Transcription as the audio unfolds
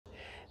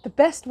The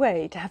best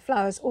way to have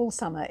flowers all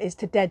summer is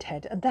to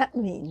deadhead, and that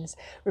means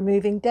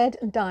removing dead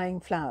and dying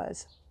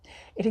flowers.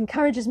 It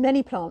encourages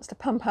many plants to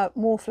pump out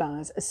more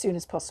flowers as soon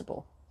as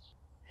possible.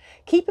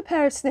 Keep a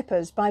pair of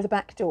snippers by the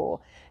back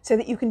door so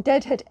that you can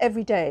deadhead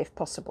every day if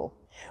possible.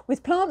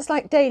 With plants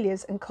like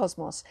dahlias and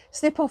cosmos,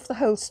 snip off the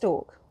whole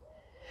stalk.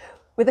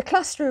 With a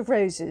cluster of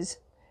roses,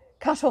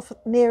 cut off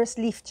nearest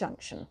leaf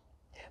junction.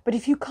 But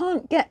if you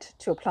can't get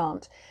to a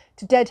plant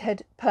to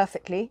deadhead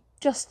perfectly,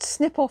 just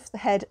snip off the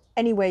head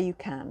any way you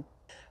can.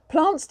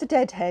 Plants to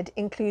deadhead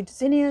include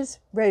zinnias,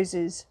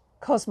 roses,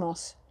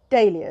 cosmos,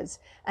 dahlias,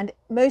 and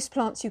most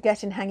plants you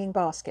get in hanging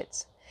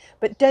baskets.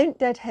 But don't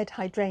deadhead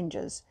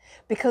hydrangeas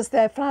because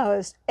their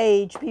flowers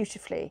age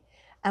beautifully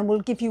and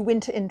will give you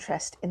winter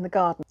interest in the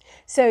garden.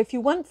 So if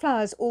you want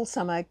flowers all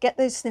summer, get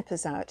those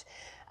snippers out.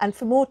 And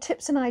for more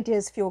tips and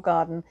ideas for your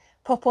garden,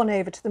 pop on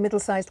over to the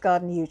Middlesized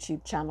Garden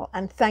YouTube channel,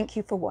 and thank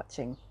you for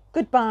watching.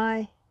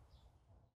 Goodbye.